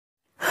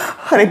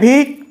अरे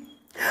भीख,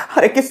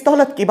 अरे किस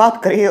दौलत की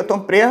बात कर रही हो तुम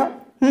प्रिया?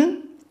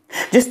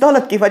 जिस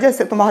दौलत की वजह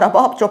से तुम्हारा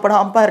बाप चौपड़ा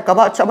अंपायर का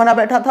बादशाह बना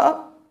बैठा था,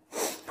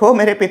 वो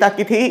मेरे पिता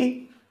की थी,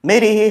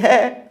 मेरी ही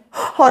है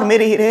और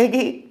मेरी ही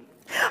रहेगी।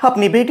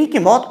 अपनी बेटी की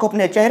मौत को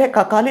अपने चेहरे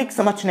का कालिक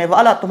समझने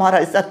वाला तुम्हारा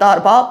इज्जतदार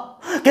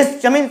बाप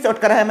किस जमीन से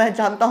उठकर है मैं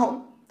जानता हूं।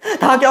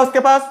 था क्या उसके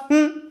पास?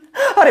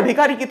 अरे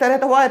भिखारी की तरह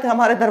तो वो आए थे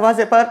हमारे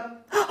दरवाजे पर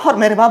और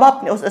मेरे माँ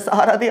बाप ने उसे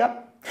सहारा दिया।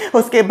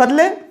 उसके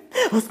बदले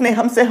उसने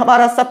हमसे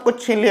हमारा सब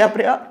कुछ छीन लिया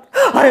प्रिया।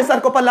 अरे सर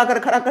को पल्ला कर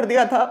खड़ा कर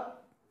दिया था।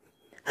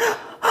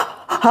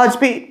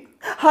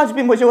 आज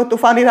भी मुझे वो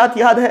तूफानी रात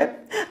याद है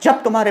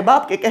जब तुम्हारे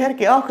बाप के कहर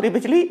की आखिरी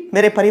बिजली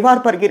मेरे परिवार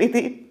पर गिरी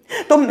थी।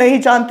 तुम नहीं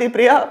जानती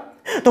प्रिया,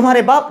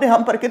 तुम्हारे बाप ने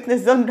हम पर कितने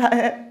जुल्म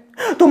ढाए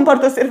हैं। तुम पर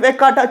तो सिर्फ एक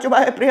कांटा चुभा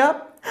है प्रिया,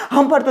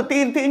 हम पर तो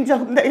 3-3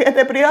 जख्म दिए गए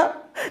थे प्रिया,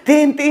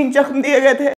 3-3 जख्म दिए गए थे।